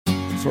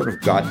sort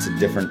of got to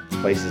different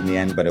places in the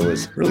end, but it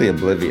was really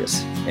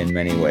oblivious in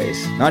many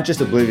ways. Not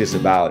just oblivious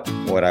about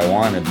what I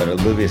wanted, but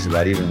oblivious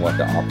about even what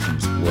the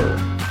options were.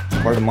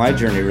 Part of my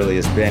journey really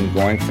has been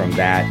going from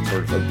that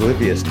sort of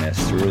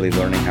obliviousness to really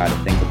learning how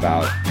to think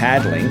about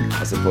paddling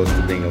as opposed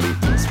to being a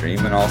leaf in the stream,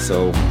 and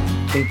also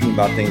thinking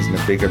about things in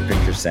a bigger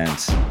picture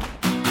sense.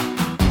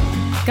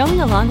 Going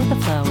along with the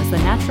flow was the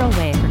natural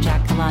way for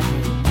Jack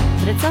Kalodny,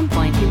 but at some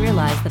point he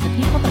realized that the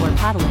people that were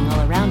paddling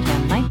all around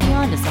him might be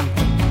onto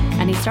something,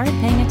 and he started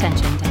paying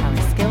attention to how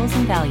his skills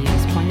and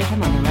values pointed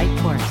him on the right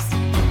course.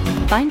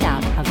 Find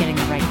out how getting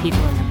the right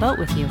people in the boat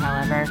with you,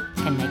 however,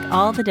 can make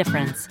all the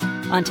difference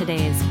on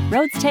today's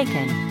Roads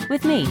Taken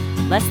with me,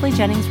 Leslie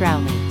Jennings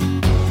Rowley.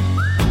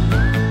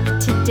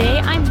 Today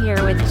I'm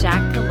here with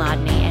Jack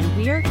Kalodny, and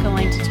we are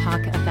going to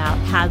talk about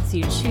paths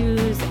you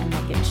choose and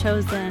that get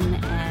chosen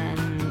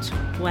and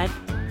what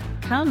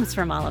comes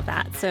from all of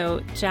that.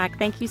 So, Jack,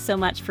 thank you so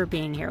much for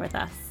being here with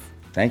us.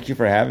 Thank you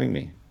for having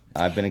me.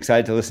 I've been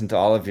excited to listen to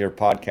all of your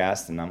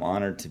podcasts, and I'm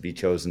honored to be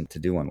chosen to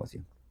do one with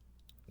you.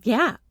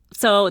 Yeah.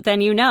 So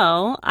then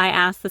I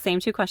asked the same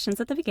two questions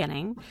at the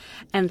beginning,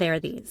 and they're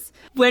these.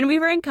 When we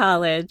were in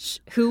college,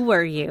 who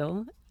were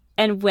you?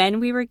 And when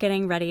we were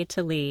getting ready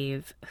to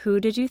leave, who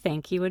did you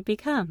think you would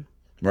become?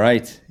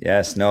 Right.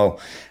 Yes. No.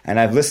 And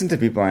I've listened to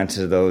people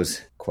answer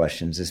those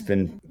questions. It's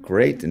been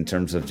great in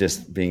terms of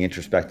just being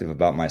introspective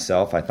about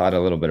myself. I thought a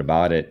little bit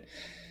about it.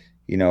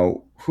 You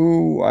know,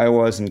 who I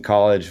was in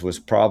college was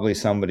probably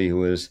somebody who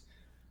was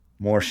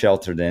more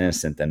sheltered and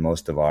innocent than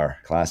most of our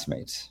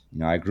classmates. You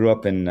know, I grew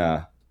up in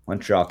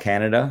Montreal,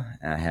 Canada.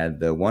 I had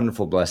the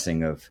wonderful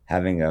blessing of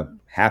having a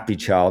happy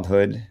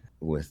childhood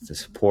with the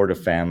support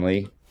of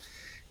family.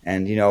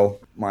 And, you know,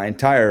 my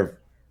entire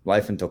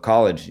life until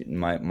college,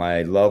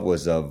 my love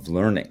was of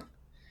learning.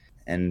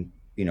 And,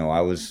 you know,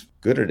 I was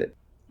good at it.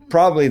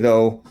 Probably,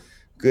 though,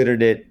 good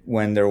at it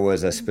when there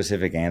was a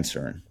specific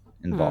answer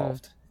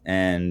involved.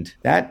 And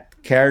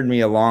that carried me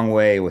a long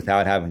way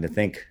without having to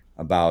think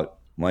about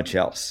much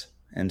else.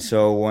 And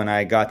so when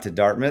I got to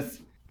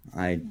Dartmouth,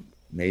 I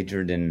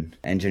majored in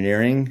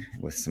engineering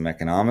with some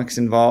economics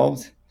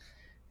involved.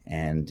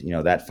 And, you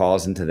know, that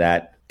falls into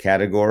that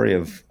category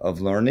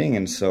of learning.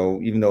 And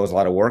so even though it was a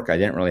lot of work, I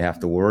didn't really have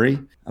to worry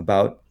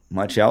about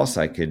much else.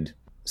 I could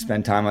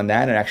spend time on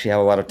that and actually have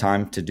a lot of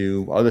time to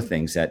do other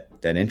things that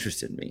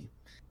interested me.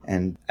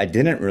 And I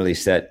didn't really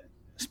set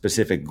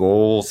specific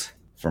goals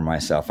for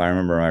myself. I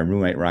remember my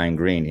roommate, Ryan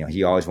Green, you know,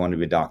 he always wanted to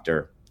be a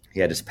doctor.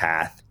 He had his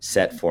path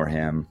set for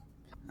him.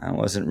 That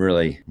wasn't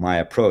really my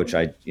approach.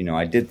 I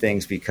did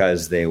things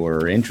because they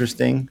were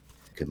interesting,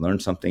 could learn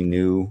something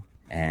new,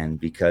 and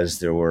because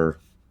there were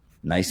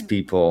nice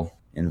people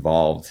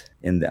involved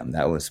in them.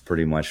 That was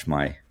pretty much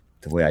the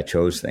way I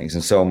chose things.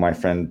 And so my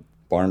friend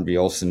Barnaby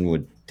Olson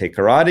would take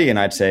karate, and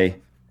I'd say,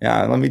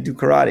 yeah, let me do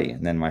karate.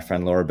 And then my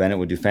friend Laura Bennett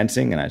would do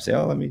fencing, and I'd say,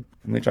 oh, let me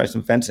try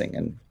some fencing.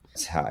 And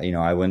that's how, you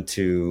know, I went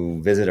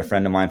to visit a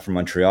friend of mine from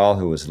Montreal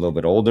who was a little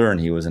bit older, and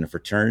he was in a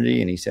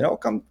fraternity, and he said, oh,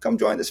 come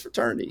join this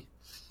fraternity.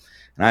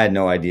 And I had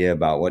no idea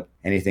about what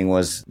anything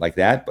was like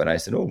that, but I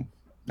said, oh,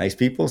 nice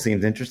people,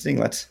 seems interesting.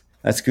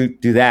 Let's go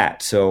do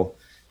that. So,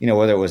 you know,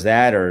 whether it was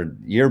that or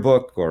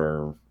yearbook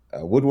or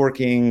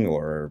woodworking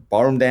or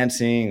ballroom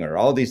dancing or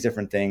all these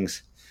different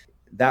things,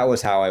 that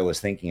was how I was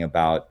thinking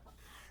about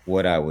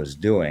what I was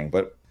doing.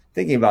 But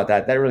thinking about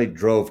that really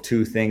drove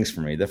two things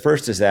for me. The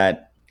first is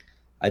that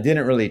I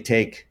didn't really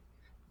take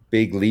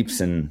big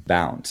leaps and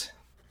bounds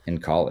in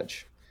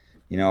college.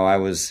 You know, I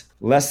was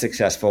less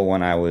successful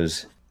when I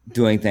was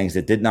doing things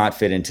that did not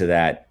fit into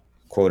that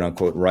quote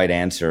unquote right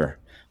answer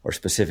or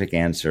specific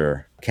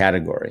answer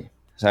category.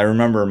 So I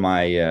remember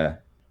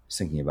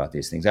thinking about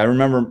these things. I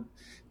remember,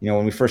 you know,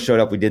 when we first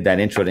showed up, we did that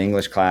intro to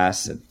English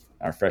class at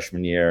our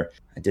freshman year.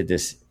 I did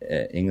this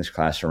English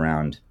class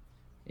around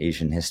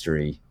Asian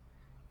history,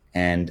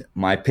 and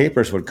my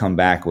papers would come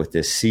back with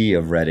this sea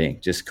of red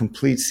ink, just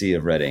complete sea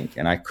of red ink.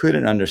 And I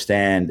couldn't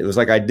understand. It was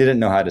like I didn't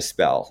know how to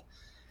spell.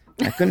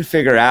 I couldn't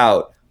figure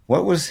out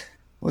what was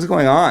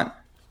going on.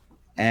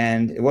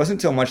 And it wasn't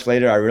until much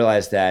later I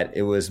realized that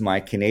it was my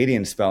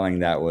Canadian spelling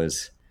that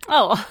was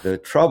the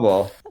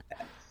trouble.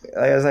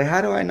 I was like,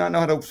 how do I not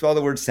know how to spell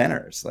the word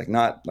center? It's like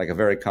not like a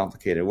very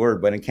complicated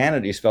word, but in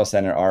Canada you spell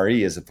center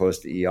R-E as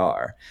opposed to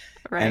E-R.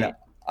 Right. And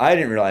I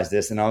didn't realize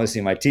this, and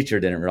obviously my teacher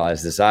didn't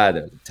realize this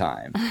either at the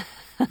time.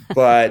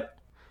 But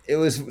it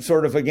was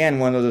sort of, again,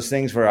 one of those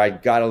things where I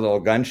got a little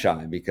gun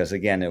shy because,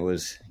 again, it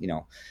was, you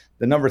know,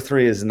 the number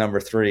 3 is the number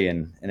 3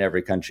 in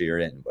every country you're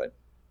in. But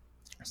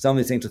some of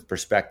these things with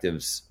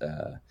perspectives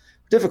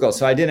difficult.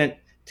 So I didn't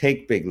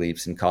take big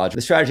leaps in college.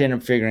 The strategy I ended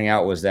up figuring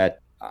out was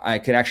that I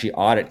could actually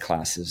audit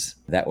classes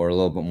that were a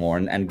little bit more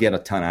and get a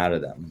ton out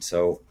of them.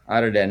 So I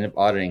ended up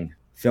auditing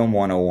Film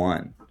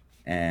 101.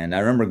 And I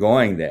remember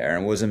going there,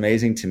 and what was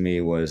amazing to me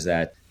was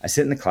that I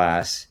sit in the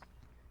class,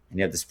 and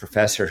you have this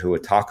professor who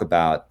would talk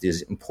about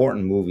these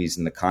important movies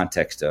in the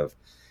context of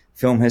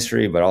film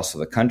history, but also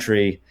the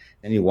country.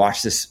 And you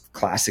watch this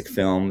classic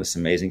film, this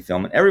amazing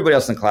film, and everybody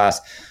else in the class,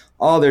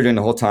 all they're doing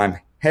the whole time,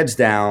 heads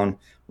down,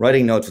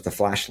 writing notes with a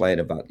flashlight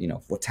about,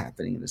 what's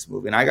happening in this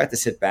movie. And I got to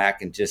sit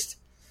back and just,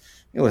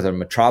 with a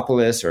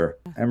Metropolis, or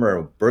I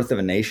remember Birth of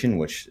a Nation,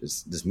 which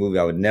is this movie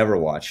I would never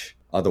watch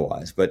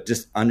otherwise, but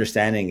just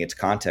understanding its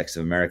context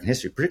of American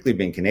history, particularly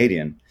being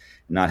Canadian,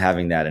 not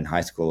having that in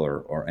high school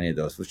or any of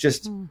those, was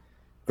just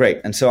great.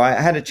 And so I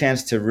had a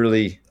chance to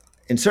really,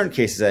 in certain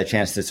cases, I had a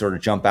chance to sort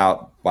of jump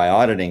out by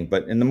auditing,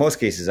 but in the most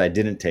cases, I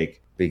didn't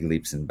take big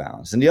leaps and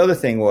bounds. And the other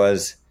thing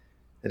was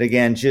that,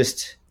 again,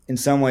 just in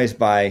some ways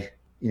by,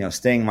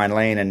 staying in my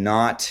lane and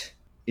not,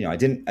 I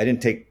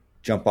didn't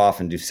jump off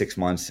and do 6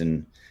 months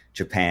in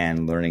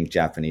Japan learning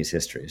Japanese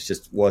history. It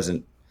just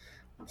wasn't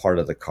part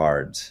of the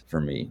cards for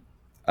me.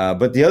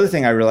 But the other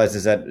thing I realized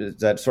is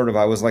that sort of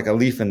I was like a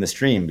leaf in the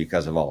stream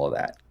because of all of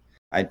that.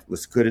 I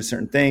was good at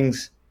certain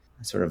things.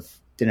 I sort of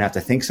didn't have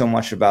to think so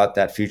much about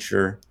that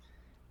future.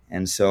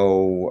 And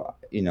so,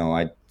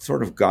 I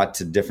sort of got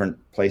to different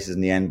places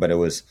in the end, but it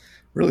was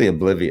really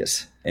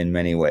oblivious in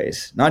many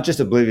ways. Not just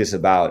oblivious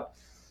about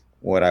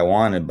what I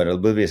wanted, but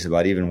oblivious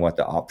about even what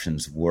the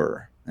options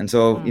were. And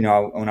so, when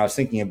I was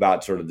thinking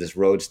about sort of this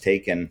roads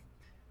taken,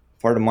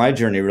 part of my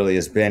journey really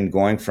has been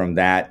going from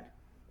that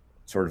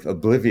sort of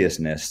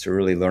obliviousness to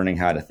really learning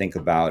how to think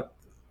about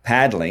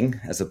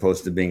paddling as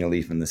opposed to being a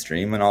leaf in the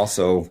stream, and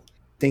also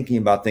thinking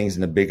about things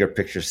in a bigger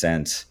picture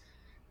sense.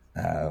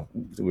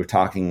 We were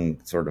talking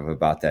sort of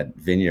about that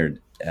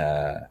vineyard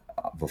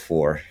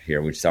before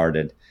here we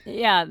started.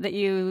 Yeah, that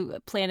you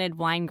planted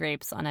wine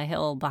grapes on a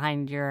hill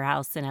behind your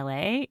house in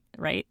LA,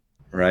 right?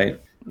 Right.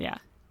 Yeah.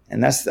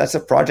 And that's a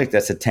project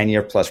that's a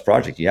 10-year plus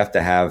project. You have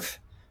to have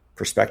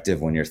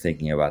perspective when you're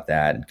thinking about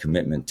that and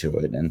commitment to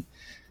it. And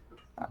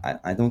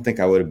I don't think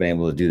I would have been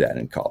able to do that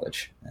in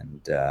college.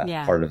 And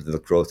part of the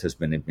growth has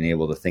been being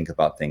able to think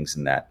about things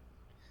in that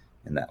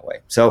way.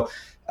 So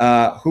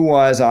who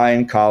was I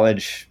in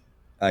college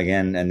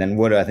again? And then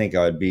what do I think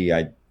I would be?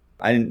 I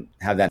didn't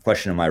have that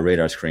question on my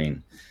radar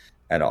screen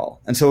at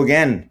all. And so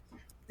again,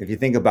 if you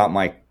think about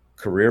my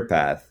career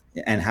path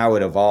and how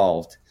it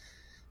evolved,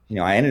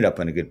 I ended up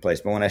in a good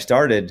place. But when I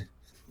started,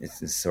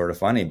 it's sort of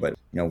funny, but,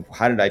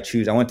 how did I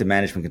choose? I went to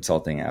management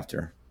consulting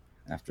after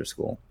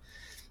school.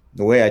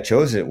 The way I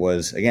chose it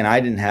was, again, I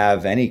didn't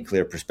have any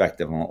clear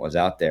perspective on what was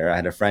out there. I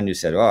had a friend who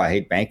said, I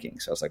hate banking.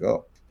 So I was like,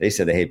 they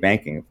said they hate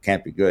banking. It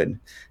can't be good.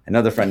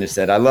 Another friend who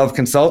said, I love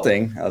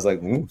consulting. I was like,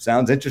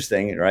 sounds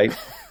interesting, right?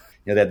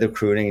 They had the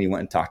recruiting, and you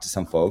went and talked to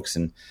some folks.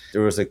 And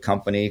there was a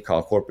company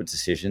called Corporate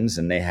Decisions,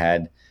 and they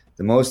had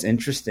the most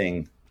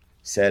interesting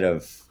set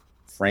of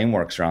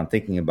frameworks around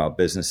thinking about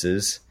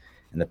businesses,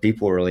 and the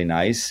people were really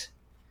nice.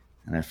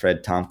 And I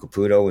read Tom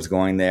Caputo was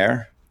going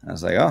there. I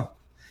was like,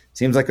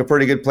 seems like a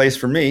pretty good place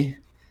for me.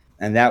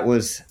 And that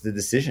was the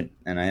decision.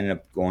 And I ended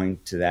up going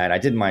to that. I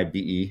did my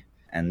BE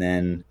and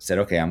then said,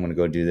 okay, I'm going to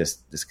go do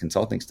this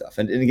consulting stuff.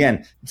 And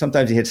again,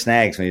 sometimes you hit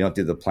snags when you don't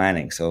do the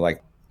planning. So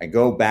like I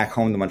go back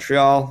home to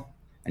Montreal.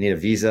 I need a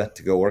visa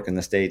to go work in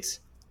the States.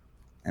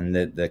 And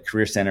the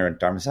Career Center at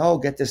Dartmouth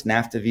said, get this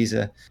NAFTA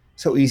visa.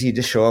 So easy, you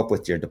just show up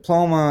with your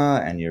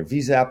diploma and your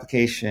visa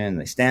application.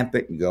 They stamp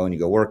it, you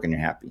go work, and you're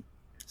happy.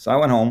 So I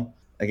went home,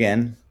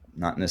 again,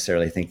 not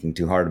necessarily thinking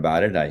too hard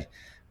about it. I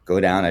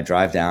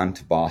drive down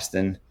to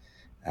Boston.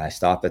 I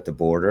stop at the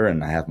border,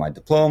 and I have my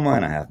diploma,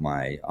 and I have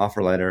my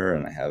offer letter,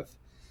 and I have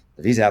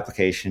the visa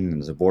application, and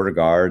there's a border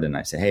guard, and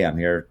I say, hey, I'm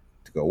here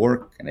to go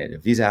work, and I have a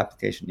visa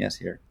application. Yes,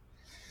 here.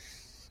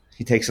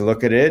 He takes a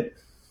look at it,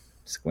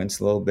 squints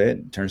a little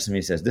bit, turns to me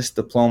and says, this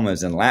diploma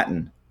is in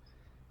Latin.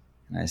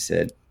 And I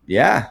said,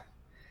 yeah.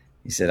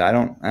 He said, I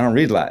don't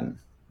read Latin.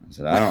 I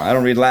said, I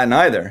don't read Latin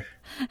either.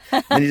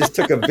 And he just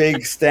took a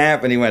big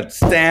stamp and he went,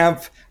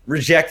 stamp,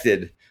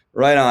 rejected,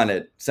 right on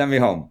it. Send me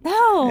home.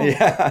 No.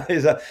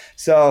 Yeah.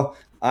 So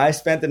I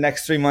spent the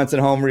next 3 months at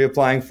home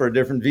reapplying for a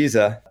different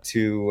visa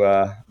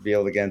to be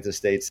able to get into the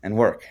States and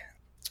work.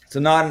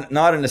 So not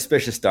an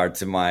auspicious start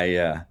to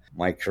my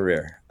my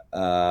career.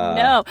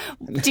 No.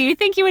 Do you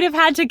think you would have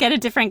had to get a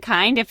different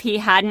kind if he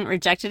hadn't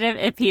rejected it,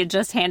 if he had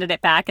just handed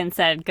it back and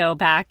said, go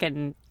back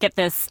and get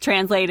this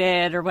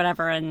translated or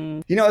whatever?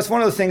 And it's one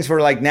of the things where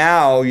like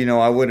now,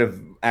 I would have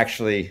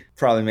actually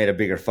probably made a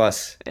bigger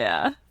fuss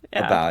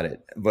about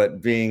it.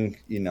 But being,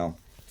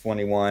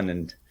 21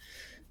 and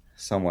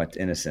somewhat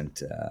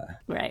innocent,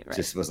 right.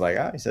 Just was like,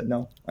 he said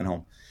no, went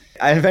home.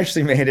 I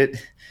eventually made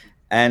it.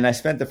 And I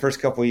spent the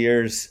first couple of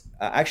years,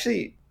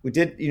 we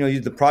did,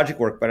 the project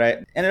work, but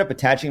I ended up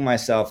attaching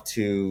myself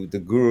to the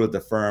guru of the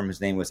firm.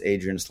 His name was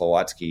Adrian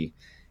Slowatsky,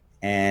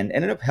 and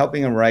ended up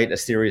helping him write a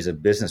series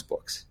of business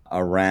books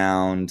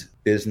around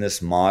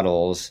business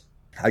models,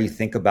 how you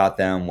think about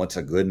them, what's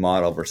a good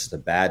model versus a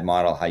bad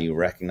model, how you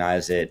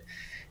recognize it.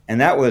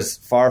 And that was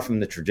far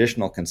from the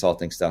traditional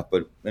consulting stuff,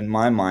 but in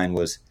my mind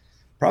was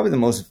probably the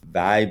most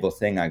valuable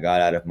thing I got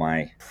out of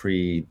my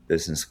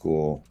pre-business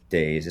school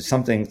days. It's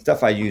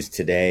stuff I use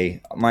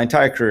today. My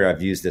entire career,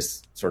 I've used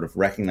this sort of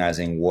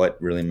recognizing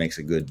what really makes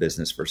a good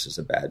business versus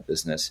a bad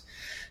business.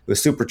 It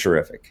was super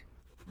terrific.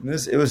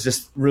 It was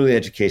just really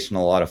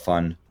educational, a lot of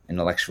fun,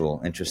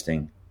 intellectual,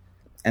 interesting.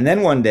 And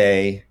then one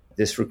day,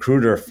 this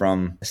recruiter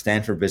from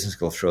Stanford Business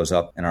School shows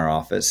up in our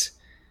office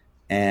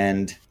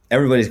And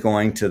everybody's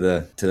going to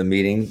the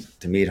meeting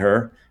to meet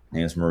her. Her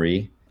name is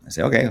Marie. I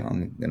say, okay,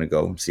 I'm going to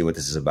go see what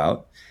this is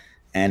about.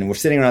 And we're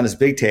sitting around this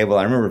big table.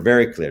 I remember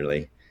very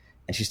clearly.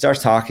 And she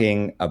starts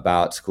talking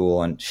about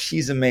school, and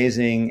she's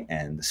amazing,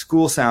 and the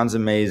school sounds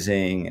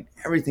amazing, and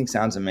everything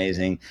sounds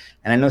amazing.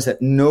 And I notice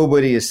that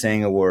nobody is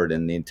saying a word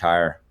in the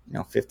entire,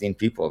 15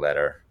 people that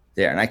are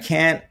there. And I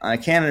can't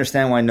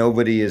understand why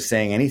nobody is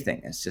saying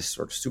anything. It's just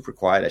sort of super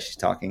quiet as she's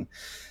talking.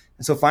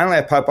 And so finally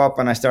I pop up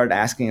and I started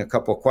asking a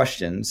couple of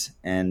questions,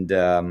 and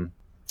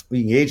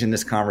we engage in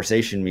this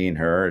conversation, me and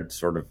her. It's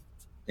sort of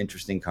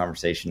interesting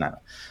conversation. I don't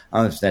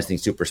know if there's anything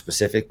super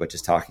specific, but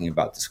just talking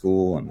about the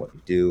school and what we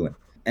do.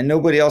 And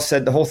nobody else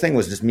said, the whole thing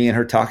was just me and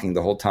her talking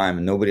the whole time,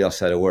 and nobody else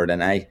said a word.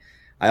 And I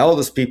owe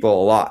those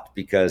people a lot,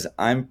 because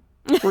I'm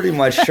pretty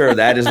much sure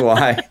that is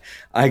why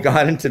I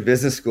got into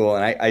business school.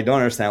 And I don't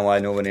understand why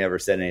nobody ever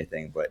said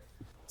anything. But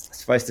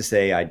suffice to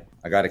say,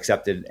 I got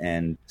accepted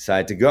and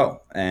decided to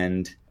go.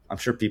 And I'm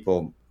sure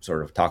people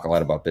sort of talk a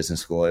lot about business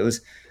school. It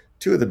was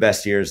 2 of the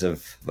best years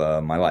of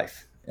my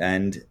life.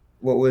 And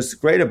what was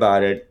great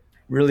about it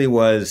really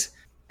was,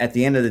 at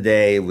the end of the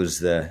day, it was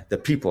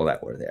the people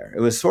that were there.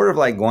 It was sort of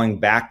like going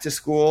back to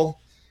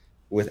school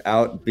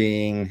without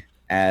being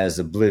as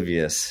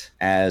oblivious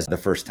as the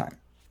first time.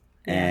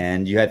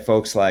 And you had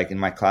folks like, in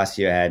my class,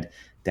 you had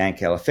Dan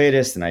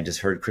Calafidis, and I just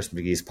heard Chris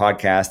McGee's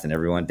podcast,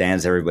 and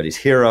Dan's everybody's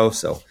hero.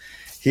 So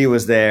he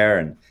was there.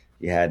 And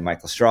you had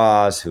Michael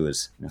Strauss, who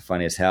was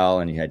funny as hell.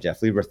 And you had Jeff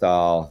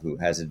Lieberthal, who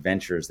has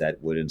adventures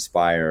that would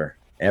inspire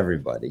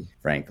everybody,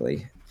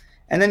 frankly.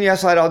 And then you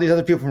also had all these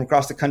other people from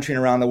across the country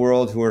and around the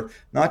world who were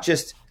not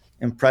just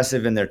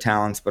impressive in their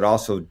talents, but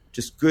also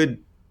just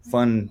good,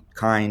 fun,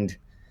 kind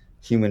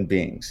human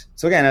beings.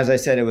 So again, as I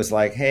said, it was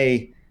like,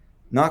 hey,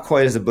 not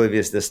quite as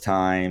oblivious this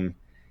time.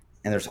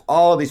 And there's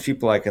all these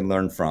people I can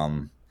learn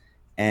from.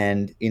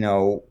 And,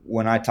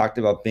 when I talked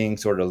about being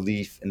sort of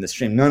leaf in the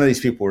stream, none of these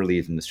people were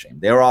leaf in the stream.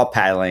 They were all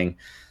paddling.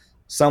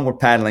 Some were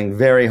paddling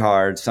very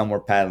hard. Some were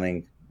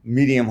paddling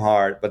medium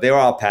hard, but they were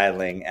all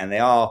paddling, and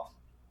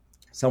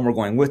some were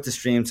going with the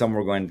stream, some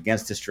were going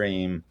against the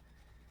stream.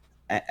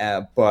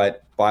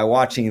 But by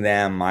watching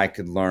them, I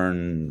could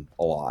learn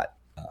a lot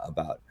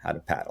about how to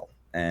paddle.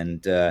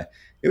 And it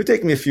would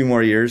take me a few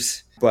more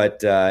years,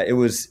 but it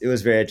was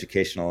very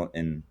educational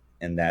in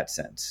that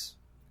sense.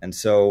 And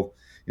so,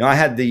 I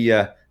had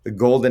the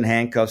golden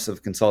handcuffs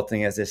of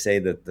consulting, as they say,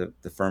 that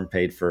the firm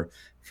paid for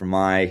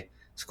my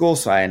school.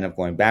 So I ended up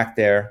going back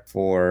there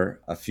for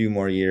a few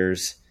more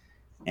years.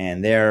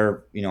 And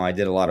there, I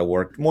did a lot of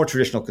work, more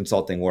traditional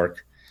consulting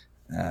work.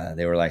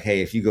 They were like,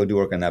 hey, if you go do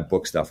work on that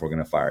book stuff, we're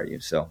going to fire you.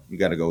 So you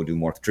got to go do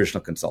more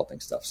traditional consulting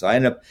stuff. So I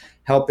ended up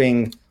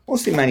helping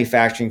mostly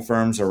manufacturing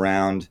firms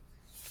around,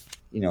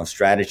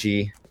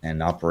 strategy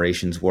and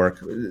operations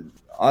work.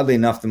 Oddly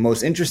enough, the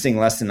most interesting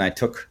lesson I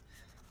took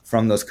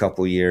from those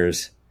couple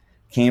years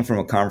came from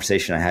a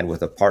conversation I had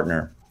with a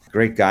partner,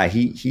 great guy.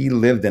 He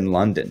lived in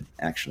London,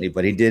 actually,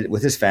 but he did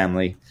with his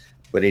family,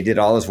 but he did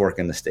all his work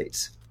in the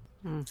States.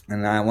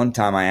 And one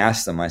time I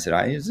asked him, I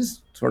said, is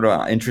this sort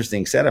of an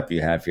interesting setup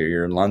you have here?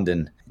 You're in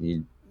London and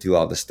you do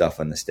all this stuff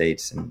in the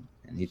States. And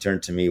he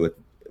turned to me with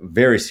a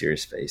very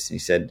serious face. And he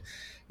said,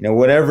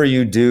 whatever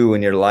you do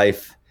in your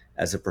life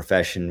as a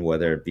profession,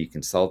 whether it be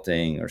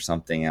consulting or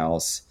something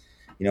else,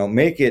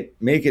 make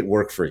it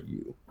work for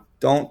you.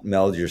 Don't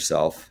meld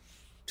yourself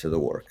to the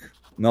work.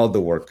 Meld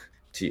the work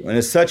to you. And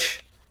it's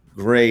such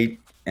great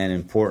and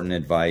important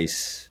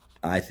advice,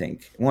 I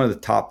think. One of the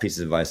top pieces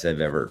of advice I've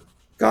ever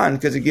gotten,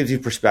 because it gives you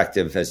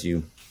perspective as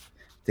you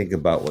think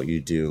about what you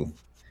do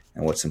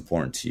and what's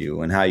important to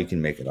you and how you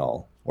can make it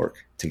all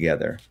work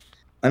together.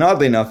 And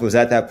oddly enough, it was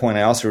at that point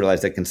I also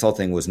realized that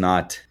consulting was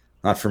not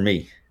for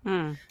me.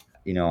 I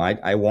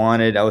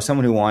was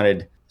someone who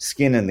wanted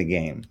skin in the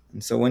game.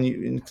 And so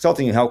in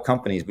consulting, you help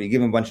companies, but you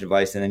give them a bunch of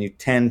advice, and then you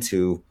tend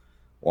to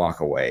walk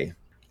away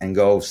and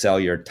go sell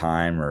your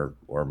time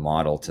or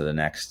model to the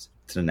next.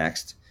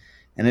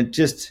 And it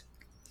just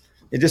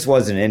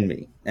wasn't in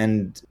me.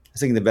 And I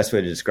think the best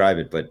way to describe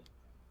it, but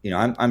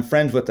I'm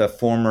friends with a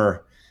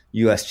former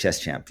U.S. chess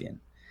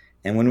champion.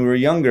 And when we were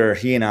younger,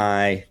 he and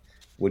I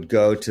would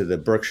go to the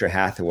Berkshire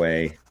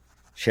Hathaway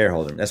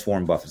shareholder. That's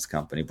Warren Buffett's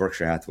company,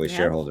 Berkshire Hathaway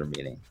shareholder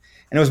meeting.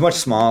 And it was much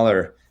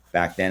smaller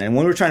back then. And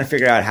when we were trying to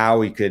figure out how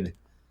we could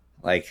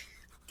get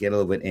a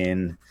little bit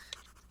in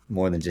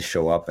more than just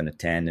show up and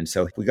attend. And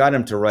so we got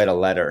him to write a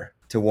letter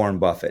to Warren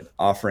Buffett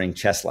offering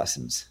chess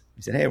lessons.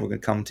 He said, hey, we're going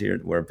to come to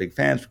we're big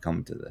fans. We're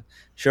coming to the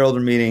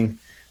shareholder meeting.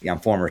 I'm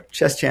former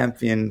chess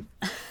champion.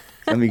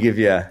 Let me give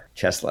you a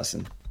chess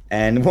lesson.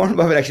 And Warren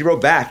Buffett actually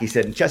wrote back. He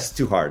said, chess is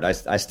too hard.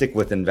 I stick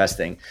with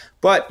investing,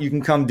 but you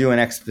can come do an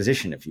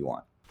exposition if you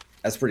want.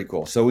 That's pretty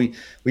cool. So we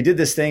did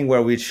this thing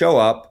where we'd show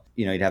up,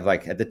 you'd have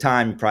at the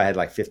time, you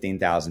probably had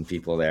 15,000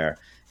 people there,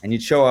 and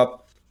you'd show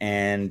up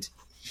and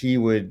he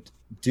would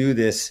do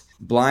this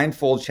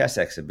blindfold chess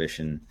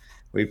exhibition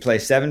where he'd play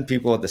 7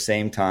 people at the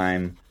same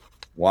time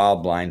while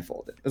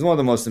blindfolded. It was one of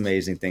the most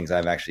amazing things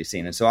I've actually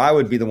seen. And so I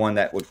would be the one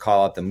that would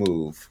call out the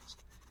move.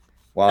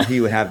 while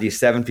he would have these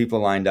 7 people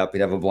lined up.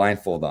 He'd have a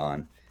blindfold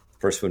on.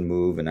 First would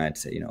move, and I'd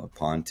say,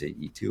 pawn to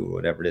E2 or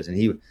whatever it is. And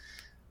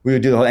we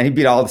would do the whole, and he'd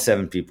beat all the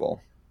 7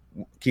 people,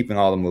 keeping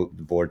all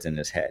the boards in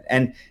his head.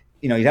 And,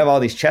 you'd have all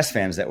these chess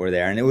fans that were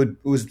there. And it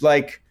was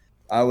like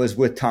I was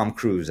with Tom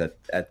Cruise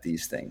at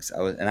these things.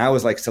 I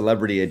was like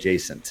celebrity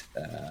adjacent.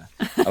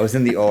 I was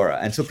in the aura.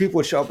 And so people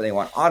would show up and they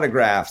want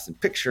autographs and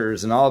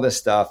pictures and all this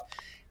stuff.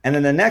 And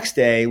then the next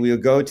day we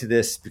would go to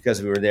this,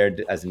 because we were there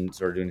as in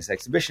sort of doing this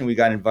exhibition, we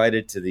got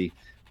invited to the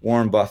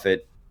Warren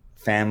Buffett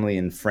family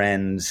and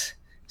friends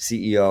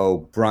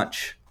CEO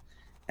brunch.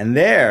 And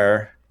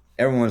there,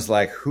 everyone was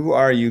like, who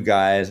are you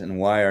guys and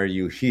why are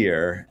you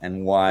here?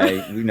 And why,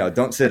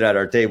 don't sit at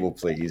our table,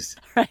 please.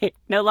 Right.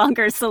 No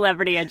longer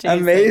celebrity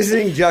adjacent.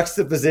 Amazing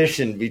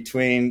juxtaposition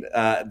between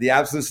the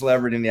absolute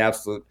celebrity and the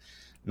absolute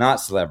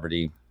not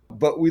celebrity.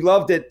 But we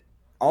loved it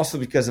also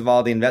because of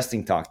all the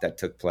investing talk that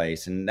took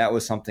place. And that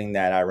was something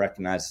that I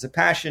recognized as a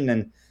passion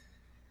and,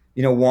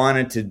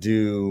 wanted to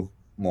do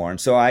more. And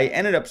so I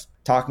ended up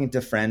talking to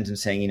friends and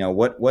saying,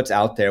 what's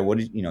out there? What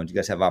do you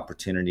guys have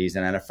opportunities?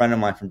 And I had a friend of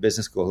mine from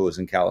business school who was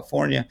in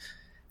California,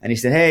 and he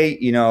said, hey,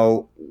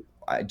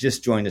 I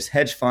just joined this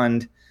hedge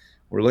fund.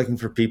 We're looking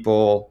for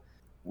people.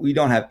 We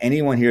don't have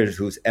anyone here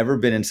who's ever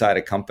been inside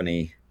a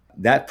company.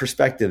 That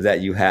perspective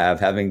that you have,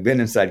 having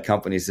been inside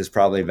companies, is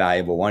probably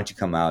valuable. Why don't you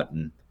come out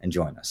and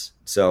join us?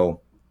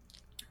 So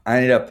I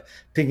ended up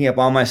picking up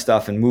all my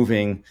stuff and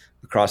moving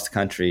across the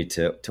country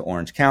to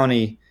Orange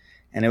County.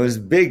 And it was a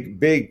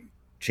big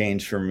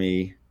change for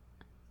me,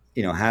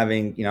 I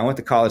went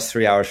to college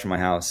 3 hours from my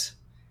house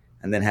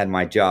and then had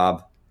my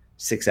job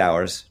 6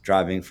 hours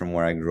driving from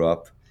where I grew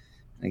up.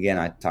 And again,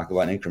 I talk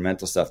about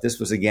incremental stuff. This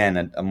was,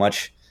 again, a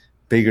much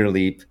bigger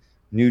leap,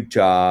 new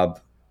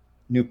job,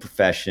 new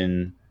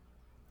profession,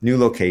 new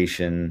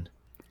location.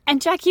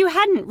 And Jack, you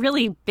hadn't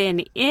really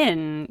been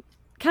in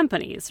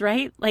companies,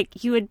 right?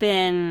 Like, you had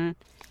been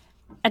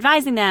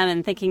advising them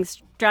and thinking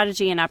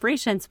strategy and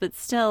operations, but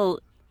still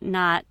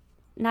not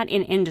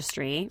in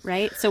industry,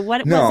 right? So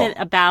what was it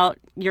about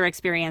your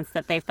experience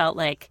that they felt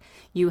like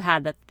you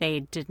had that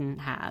they didn't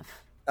have?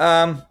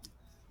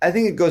 I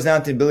think it goes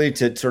down to the ability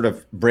to sort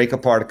of break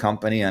apart a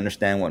company,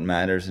 understand what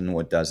matters and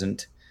what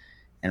doesn't,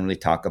 and really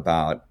talk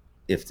about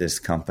if this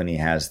company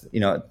has,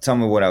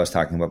 some of what I was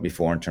talking about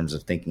before in terms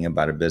of thinking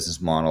about a business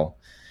model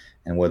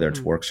and whether it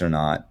works or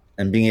not,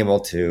 and being able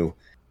to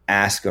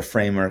ask a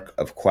framework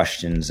of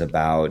questions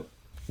about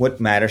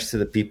what matters to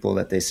the people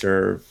that they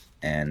serve.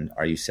 And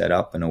are you set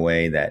up in a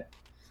way that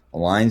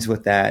aligns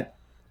with that,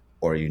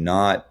 or are you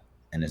not?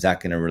 And is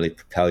that going to really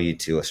propel you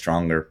to a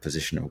stronger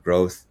position of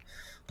growth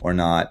or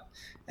not?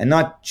 And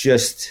not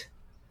just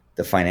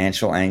the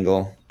financial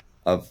angle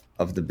of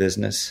the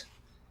business.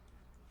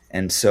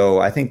 And so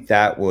I think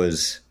that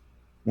was,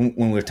 when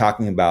we were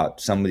talking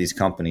about some of these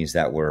companies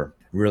that were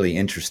really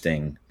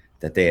interesting,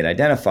 that they had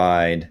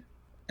identified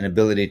an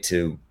ability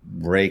to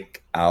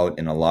break out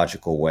in a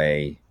logical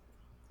way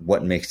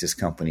what makes this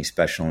company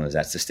special and is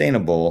that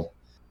sustainable,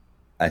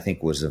 I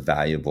think was a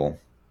valuable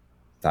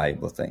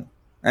thing.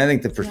 And I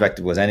think the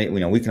perspective was,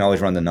 we can always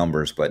run the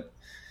numbers, but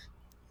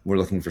we're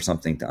looking for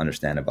something to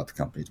understand about the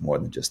companies more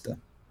than just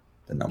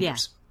the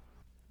numbers.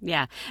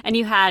 Yeah. And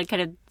you had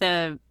kind of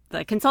the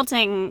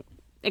consulting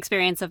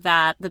experience of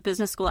that, the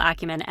business school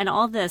acumen, and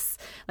all this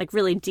like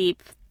really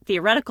deep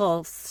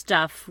theoretical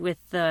stuff with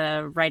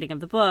the writing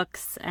of the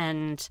books,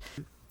 and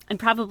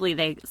probably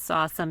they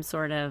saw some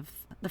sort of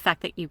the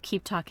fact that you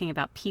keep talking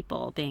about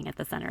people being at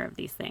the center of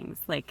these things.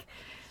 Like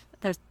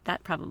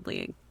that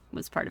probably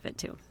was part of it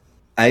too.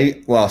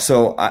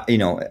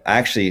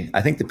 Actually,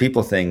 I think the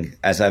people thing,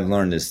 as I've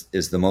learned,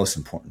 is the most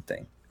important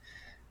thing.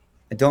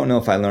 I don't know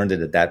if I learned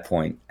it at that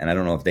point, and I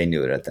don't know if they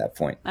knew it at that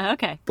point.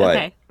 Okay. But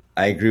okay.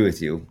 I agree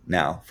with you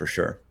now for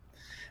sure.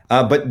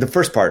 But the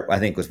first part, I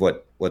think, was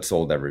what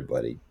sold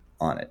everybody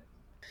on it.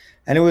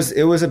 And it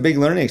was a big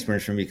learning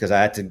experience for me because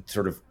I had to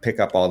sort of pick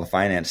up all the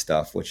finance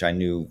stuff, which I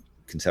knew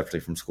conceptually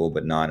from school,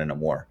 but not in a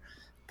more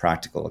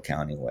practical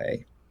accounting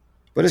way.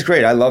 But it's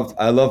great. I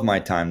love my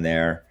time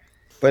there.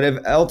 But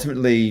I've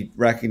ultimately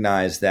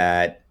recognized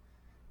that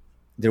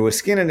there was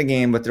skin in the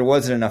game, but there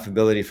wasn't enough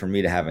ability for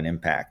me to have an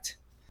impact.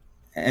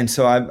 And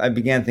so I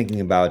began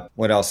thinking about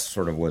what else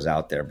sort of was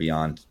out there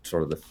beyond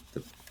sort of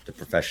the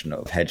profession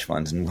of hedge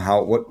funds, and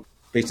what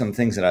based on the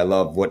things that I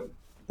love,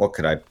 what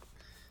could I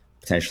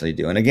potentially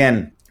do? And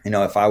again,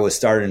 if I was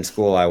started in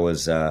school, I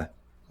was,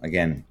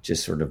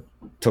 just sort of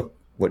took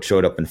what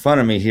showed up in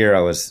front of me here. I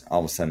was all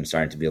of a sudden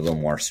starting to be a little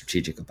more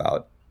strategic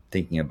about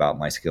thinking about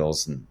my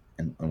skills and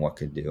what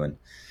could do. And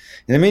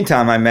in the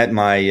meantime, I met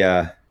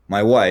my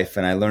wife,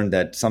 and I learned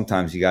that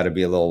sometimes you got to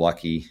be a little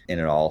lucky in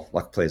it all.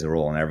 Luck plays a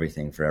role in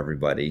everything for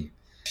everybody.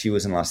 She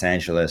was in Los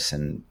Angeles,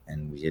 and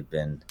we had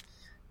been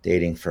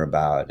dating for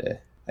about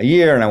a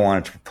year, and I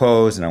wanted to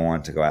propose, and I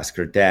wanted to go ask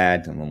her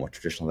dad. I'm a little more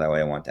traditional that way.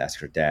 I wanted to ask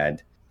her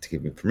dad to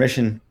give me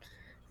permission.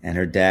 And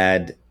her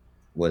dad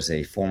was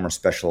a former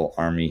Special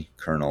Army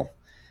colonel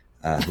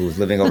who was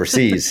living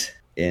overseas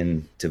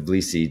in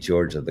Tbilisi,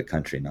 Georgia, the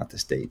country, not the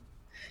state.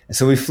 And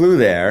so we flew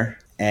there,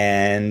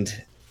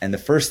 and And the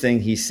first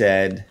thing he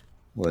said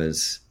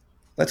was,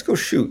 let's go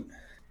shoot.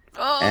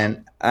 Oh.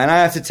 And I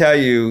have to tell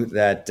you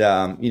that,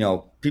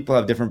 people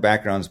have different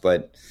backgrounds,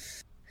 but,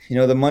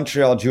 the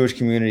Montreal Jewish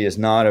community is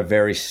not a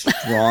very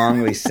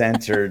strongly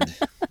centered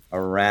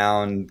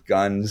around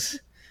guns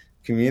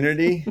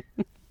community.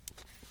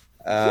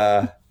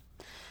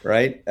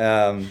 Right.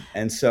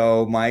 And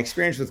so my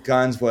experience with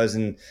guns was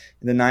in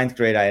the ninth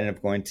grade, I ended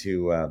up going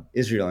to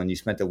Israel, and you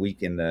spent a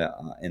week in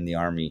the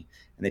army,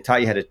 and they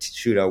taught you how to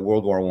shoot a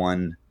World War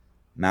I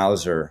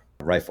Mauser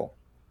rifle.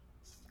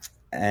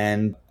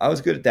 And I was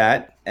good at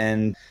that.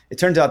 And it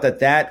turns out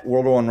that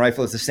World War I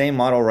rifle is the same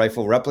model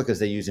rifle replicas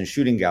they use in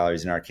shooting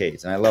galleries and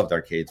arcades. And I loved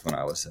arcades when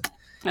I was a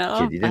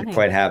kid. You didn't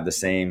quite have the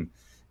same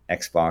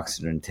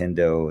Xbox or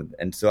Nintendo.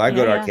 And so I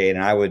go to arcade,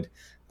 and I would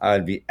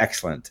be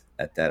excellent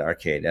at that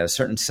arcade at a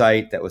certain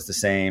site that was the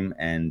same,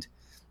 and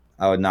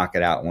I would knock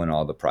it out and win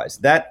all the prizes.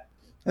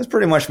 That's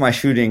pretty much my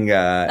shooting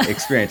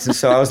experience. And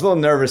so I was a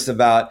little nervous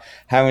about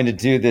having to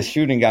do this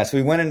shooting guy. So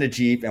we went in a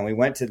Jeep and we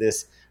went to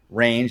this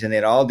range, and they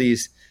had all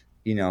these,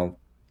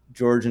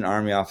 Georgian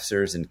army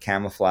officers in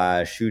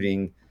camouflage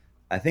shooting,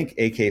 I think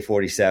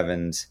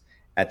AK-47s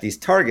at these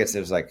targets. It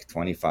was like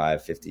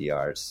 25, 50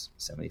 yards,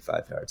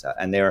 75 yards out.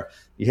 And it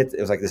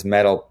was like this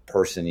metal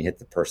person. You hit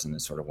the person and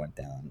it sort of went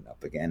down and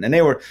up again. And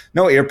they were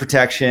no ear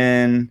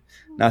protection,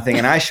 nothing.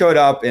 And I showed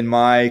up in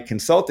my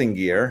consulting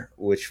gear,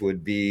 which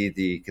would be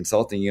the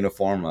consulting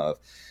uniform of,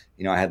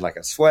 I had like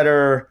a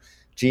sweater,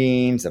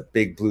 jeans, a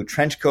big blue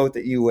trench coat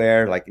that you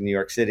wear like in New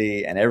York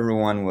City. And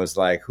everyone was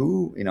like,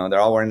 who, they're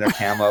all wearing their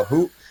camo.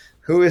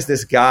 Who is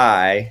this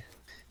guy?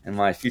 And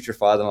my future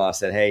father-in-law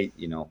said, hey,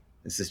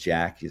 this is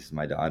Jack. This is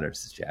my daughter.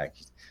 This is Jack,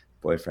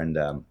 boyfriend.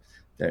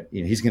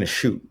 He's going to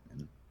shoot.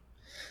 And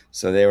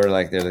so they were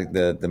like,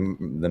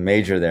 the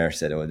major there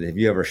said, oh, have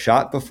you ever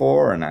shot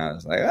before? And I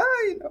was like,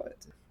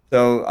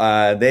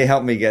 So they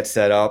helped me get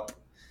set up.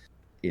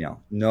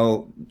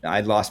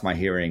 I'd lost my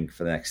hearing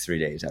for the next 3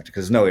 days after,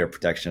 because there's no ear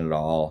protection at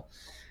all.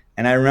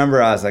 And I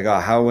remember I was like,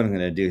 how am I going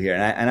to do here?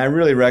 And I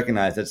really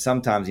recognized that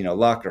sometimes,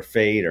 luck or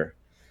fate or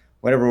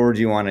whatever word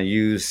you want to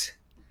use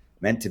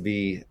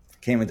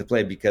came into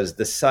play, because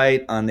the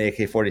sight on the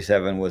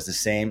AK-47 was the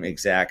same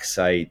exact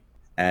sight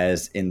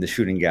as in the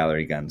shooting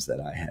gallery guns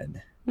that I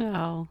had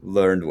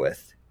learned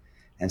with.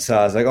 And so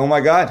I was like, oh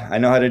my God, I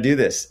know how to do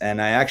this.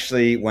 And I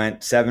actually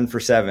went 7 for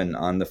 7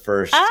 on the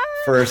first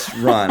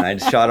run. I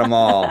shot them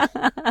all.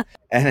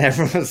 And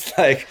everyone was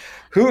like,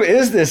 who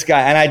is this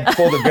guy? And I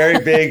pulled a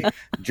very big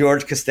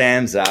George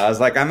Costanza. I was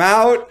like, I'm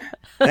out.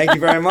 Thank you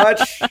very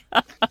much.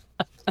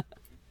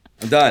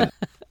 I'm done.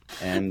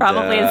 And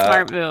probably a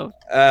smart move.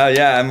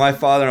 And my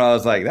father-in-law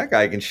was like, that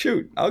guy can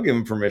shoot. I'll give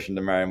him permission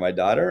to marry my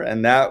daughter.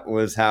 And that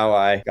was how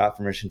I got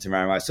permission to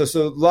marry my daughter.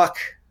 So luck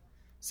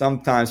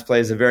sometimes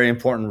plays a very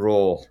important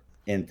role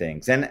in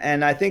things.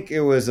 And I think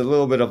it was a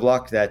little bit of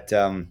luck that,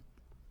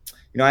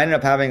 I ended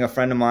up having a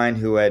friend of mine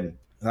who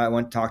I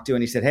went to talk to,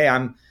 and he said, hey,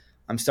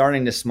 I'm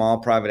starting this small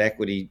private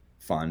equity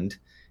fund.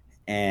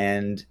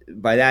 And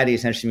by that, he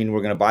essentially means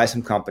we're going to buy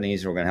some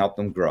companies, we're going to help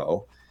them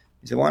grow.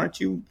 He said, why don't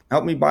you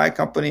help me buy a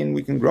company and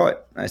we can grow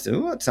it? And I said,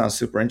 oh, that sounds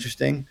super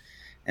interesting.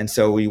 And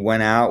so we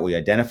went out, we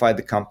identified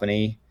the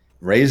company,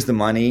 raised the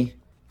money,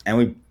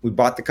 and we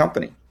bought the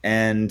company.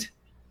 And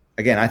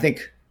again, I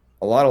think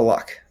a lot of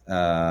luck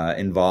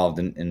involved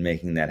in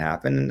making that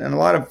happen, and a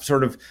lot of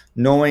sort of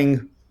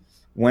knowing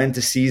when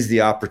to seize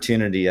the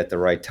opportunity at the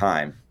right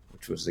time,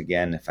 which was,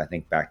 again, if I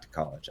think back to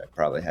college, I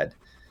probably had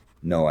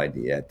no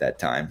idea at that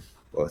time,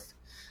 both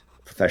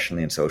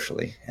professionally and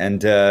socially.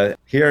 And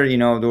here,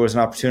 there was an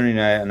opportunity,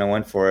 and I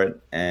went for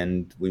it,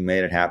 and we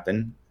made it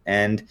happen.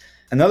 And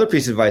another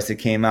piece of advice that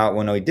came out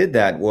when we did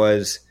that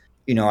was,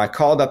 I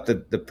called up the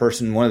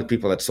person, one of the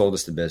people that sold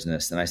us the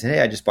business, and I said,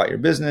 hey, I just bought your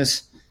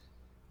business.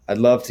 I'd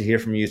love to hear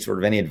from you, sort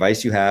of any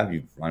advice you have.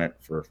 You've run it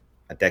for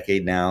a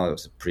decade now. It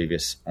was a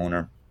previous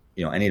owner.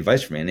 Any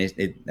advice for me?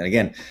 And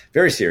again,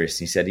 very serious.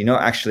 He said,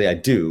 actually I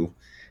do.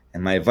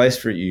 And my advice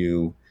for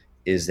you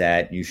is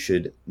that you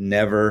should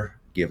never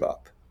give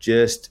up.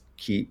 Just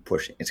keep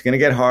pushing. It's going to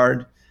get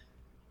hard.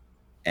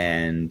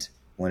 And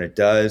when it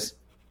does,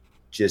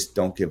 just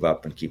don't give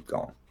up and keep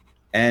going.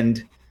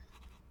 And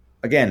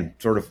again,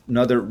 sort of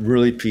another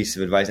really piece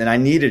of advice. And I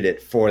needed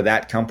it for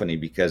that company,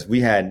 because we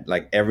had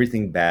like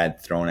everything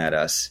bad thrown at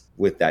us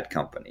with that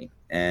company.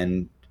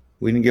 And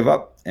we didn't give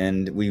up,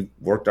 and we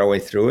worked our way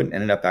through it and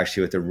ended up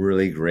actually with a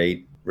really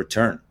great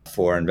return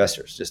for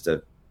investors. Just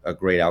a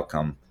great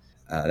outcome.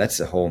 That's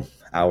a whole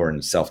hour in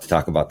itself to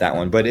talk about that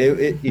one. But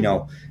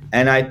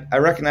and I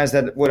recognized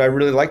that what I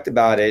really liked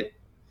about it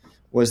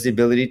was the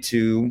ability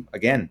to,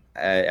 again,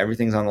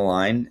 everything's on the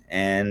line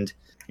and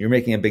you're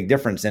making a big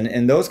difference. And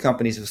in those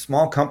companies, the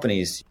small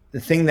companies, the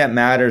thing that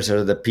matters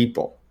are the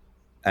people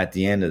at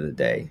the end of the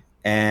day.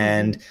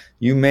 And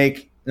you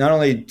make, not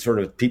only sort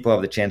of people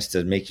have the chance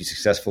to make you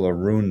successful or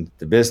ruin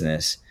the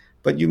business,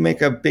 but you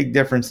make a big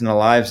difference in the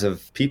lives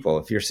of people.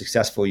 If you're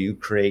successful, you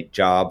create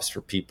jobs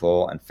for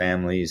people and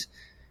families,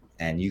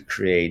 and you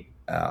create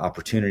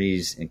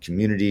opportunities in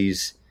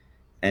communities,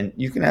 and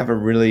you can have a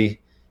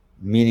really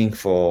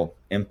meaningful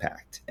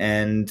impact.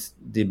 And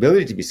the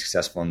ability to be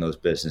successful in those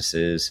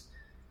businesses,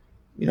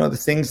 the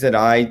things that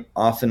I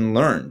often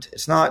learned,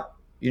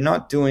 you're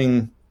not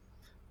doing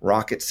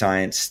rocket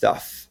science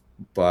stuff,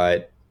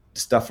 but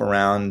stuff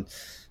around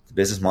the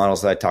business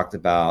models that I talked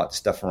about,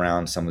 stuff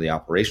around some of the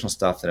operational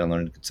stuff that I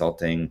learned in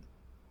consulting,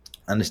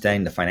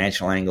 understanding the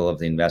financial angle of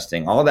the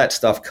investing, all that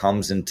stuff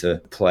comes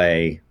into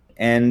play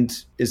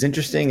and is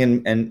interesting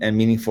and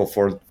meaningful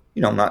for,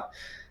 not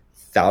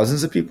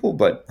thousands of people,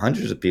 but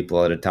hundreds of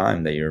people at a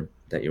time that you're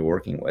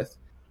working with.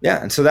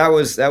 Yeah. And so that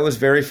was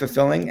very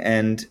fulfilling.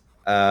 And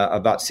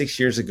about 6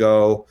 years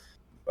ago,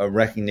 a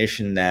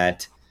recognition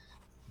that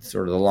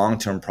sort of the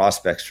long-term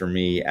prospects for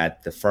me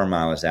at the firm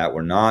I was at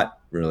were not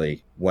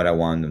really what I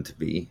wanted them to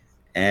be.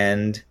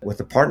 And with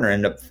a partner,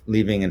 ended up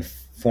leaving and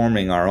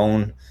forming our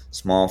own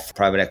small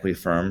private equity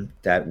firm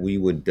that we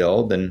would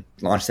build, and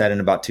launched that in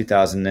about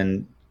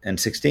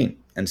 2016.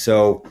 And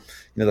so,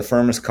 the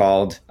firm is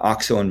called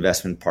OXO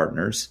Investment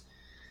Partners.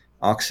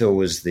 OXO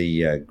was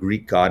the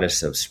Greek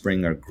goddess of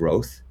spring or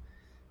growth.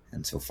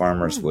 And so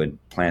farmers would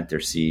plant their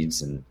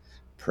seeds and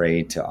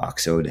pray to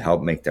OXO to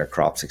help make their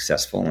crop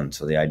successful. And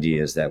so the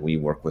idea is that we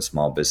work with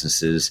small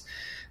businesses,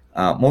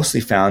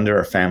 mostly founder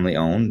or family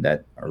owned,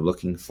 that are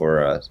looking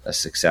for a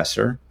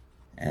successor.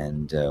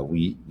 And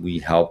we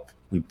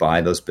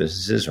buy those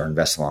businesses or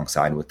invest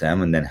alongside with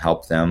them and then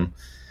help them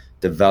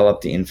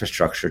develop the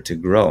infrastructure to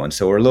grow. And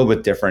so we're a little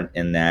bit different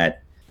in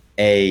that,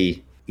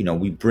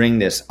 we bring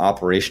this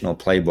operational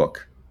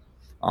playbook,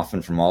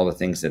 often from all the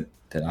things that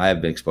I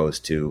have been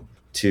exposed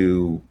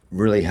to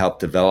really help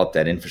develop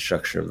that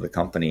infrastructure of the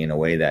company in a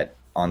way that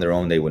on their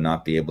own they would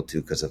not be able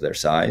to because of their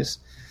size.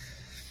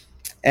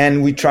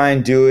 And we try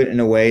and do it in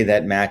a way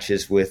that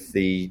matches with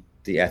the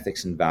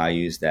ethics and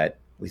values that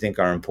we think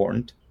are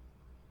important.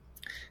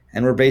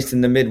 And we're based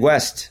in the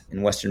Midwest,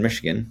 in Western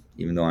Michigan,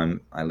 even though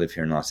I live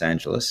here in Los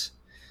Angeles,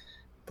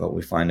 but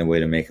we find a way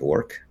to make it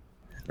work.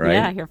 Right?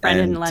 Yeah, your friend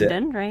in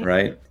London, right?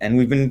 Right. And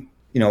we've been,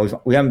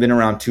 we haven't been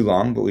around too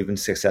long, but we've been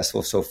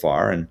successful so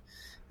far, and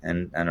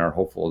are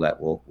hopeful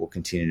that we'll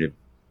continue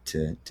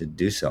to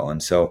do so.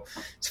 And so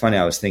it's funny,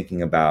 I was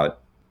thinking about,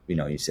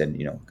 you said,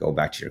 go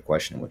back to your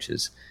question, which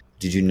is,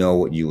 did you know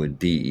what you would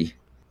be?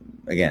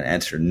 Again,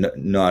 answer,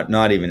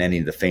 not even any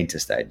of the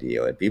faintest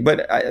idea would be.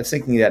 But I was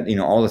thinking that,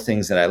 all the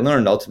things that I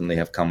learned ultimately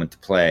have come into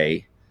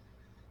play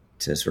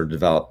to sort of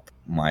develop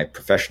my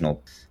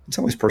professional, in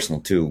some ways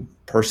personal too,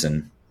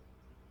 person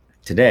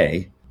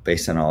today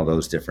based on all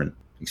those different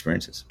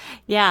experiences.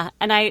 Yeah.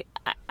 And I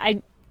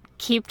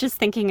keep just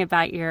thinking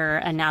about your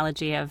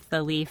analogy of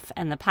the leaf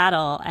and the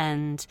paddle.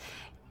 And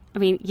I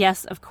mean,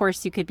 yes, of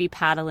course you could be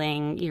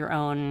paddling your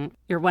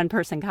one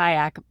person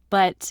kayak,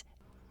 but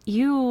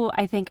you,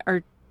 I think,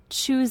 are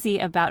choosy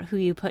about who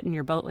you put in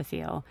your boat with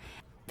you,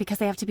 because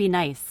they have to be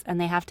nice and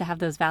they have to have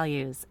those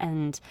values,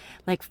 and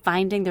like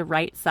finding the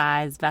right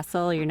size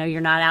vessel.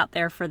 You're not out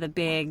there for the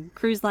big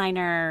cruise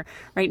liner.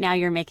 Right now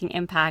you're making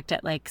impact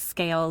at like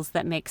scales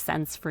that make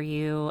sense for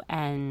you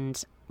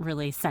and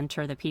really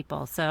center the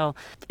people. So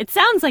it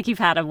sounds like you've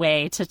had a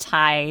way to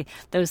tie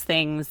those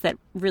things that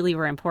really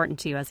were important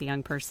to you as a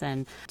young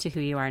person to who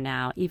you are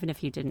now, even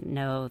if you didn't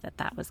know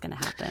that was going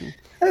to happen.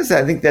 I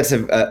think that's a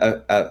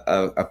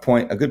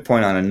good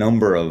point on a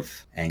number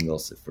of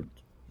angles. If we're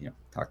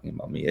talking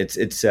about me,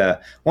 it's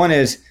one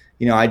is,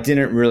 I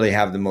didn't really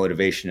have the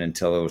motivation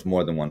until there was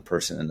more than one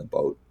person in the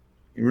boat.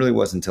 It really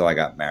wasn't until I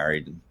got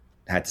married and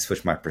had to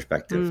switch my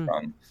perspective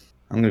from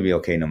I'm going to be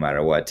okay no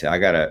matter what to I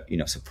got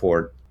to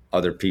support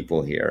other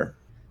people here.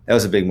 That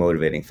was a big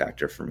motivating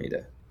factor for me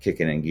to kick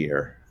it in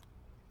gear.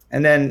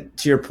 And then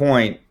to your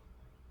point,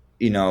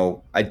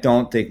 I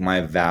don't think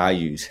my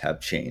values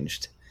have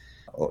changed.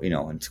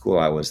 In school,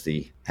 I was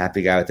the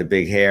happy guy with the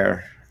big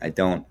hair. I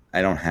don't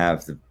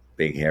have the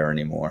big hair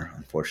anymore,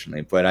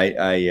 unfortunately, but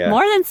I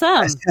more than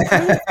some.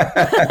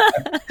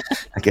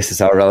 I guess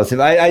it's all relative.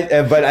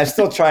 But I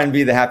still try and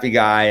be the happy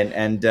guy,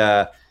 and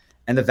the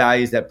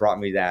values that brought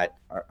me that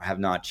have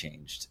not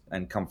changed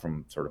and come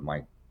from sort of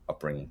my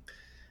upbringing.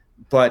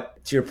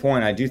 But to your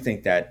point, I do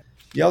think that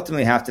you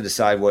ultimately have to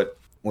decide what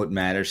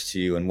matters to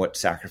you and what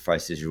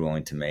sacrifices you're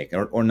willing to make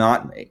or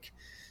not make.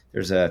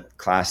 There's a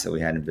class that we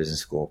had in business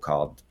school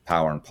called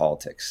Power and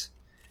Politics.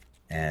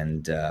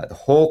 And the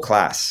whole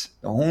class,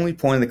 the only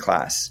point of the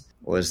class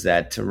was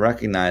that to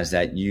recognize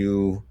that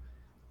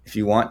if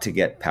you want to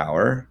get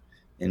power,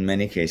 in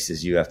many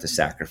cases, you have to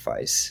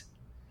sacrifice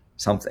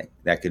something.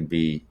 That could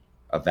be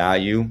a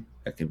value,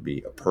 that could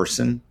be a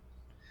person,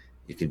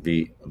 it could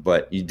be,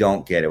 but you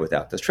don't get it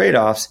without those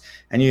trade-offs,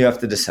 and you have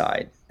to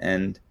decide.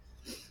 And,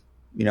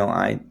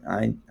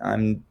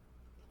 I'm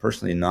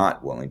personally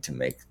not willing to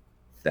make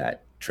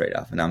that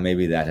trade-off. Now,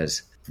 maybe that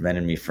has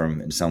prevented me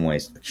from, in some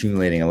ways,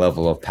 accumulating a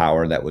level of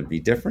power that would be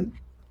different,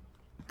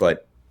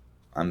 but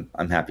I'm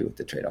happy with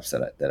the trade-offs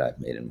that I've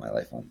made in my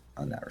life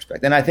on that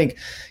respect. And I think,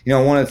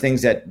 one of the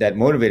things that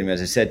motivated me,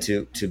 as I said,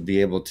 to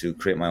be able to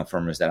create my own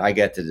firm is that I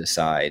get to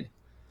decide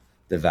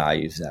the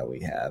values that we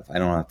have. I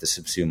don't have to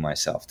subsume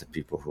myself to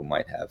people who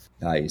might have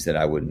values that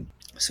I wouldn't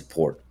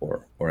support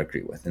or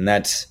agree with. And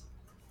that's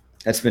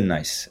that's been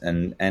nice.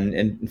 And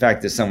in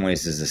fact, in some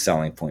ways, is a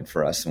selling point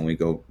for us when we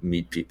go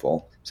meet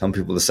people. Some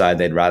people decide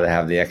they'd rather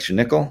have the extra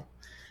nickel,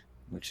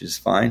 which is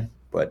fine.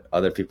 But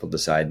other people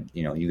decide,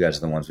 you guys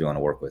are the ones we want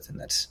to work with. And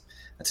that's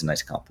a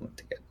nice compliment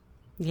to get.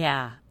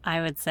 Yeah,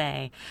 I would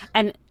say.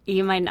 And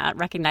you might not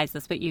recognize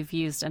this, but you've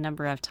used a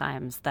number of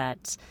times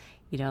that,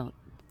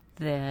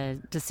 the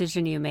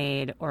decision you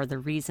made or the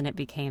reason it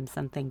became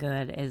something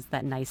good is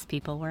that nice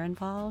people were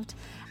involved.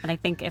 And I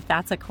think if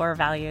that's a core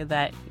value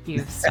that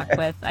you've stuck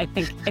with, I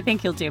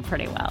think you'll do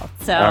pretty well.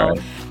 So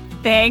right.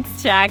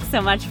 Thanks, Jack, so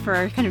much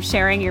for kind of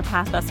sharing your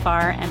path thus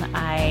far. And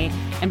I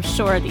am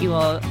sure that you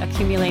will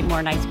accumulate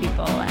more nice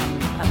people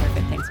and other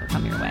good things will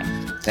come your way.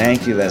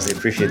 Thank you, Leslie.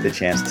 Appreciate the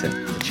chance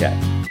to chat.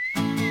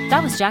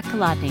 That was Jack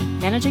Kolodny,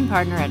 managing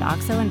partner at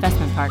OXO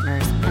Investment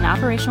Partners, an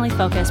operationally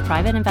focused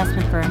private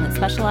investment firm that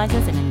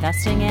specializes in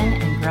investing in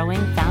and growing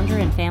founder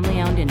and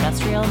family-owned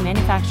industrial,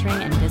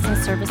 manufacturing, and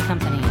business service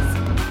companies.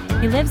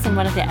 He lives in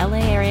one of the LA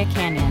area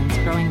canyons,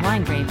 growing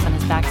wine grapes on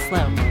his back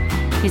slope.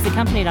 He's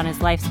accompanied on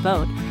his life's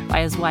boat by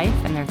his wife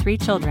and their 3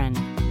 children,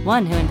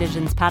 one who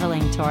envisions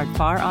paddling toward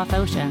far-off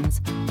oceans,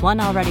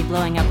 one already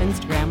blowing up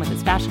Instagram with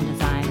his fashion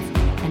designs,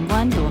 and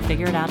one who will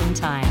figure it out in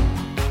time.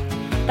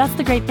 That's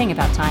the great thing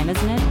about time,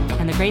 isn't it?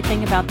 And the great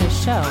thing about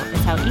this show is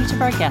how each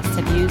of our guests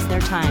have used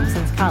their time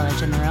since college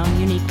in their own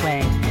unique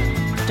way.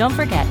 Don't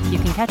forget, you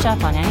can catch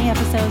up on any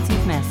episodes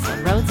you've missed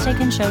at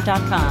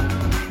roadstakinshow.com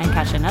and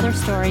catch another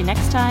story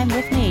next time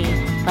with me,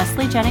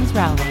 Leslie Jennings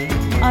Rowley,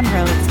 on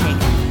Roads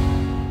Taken.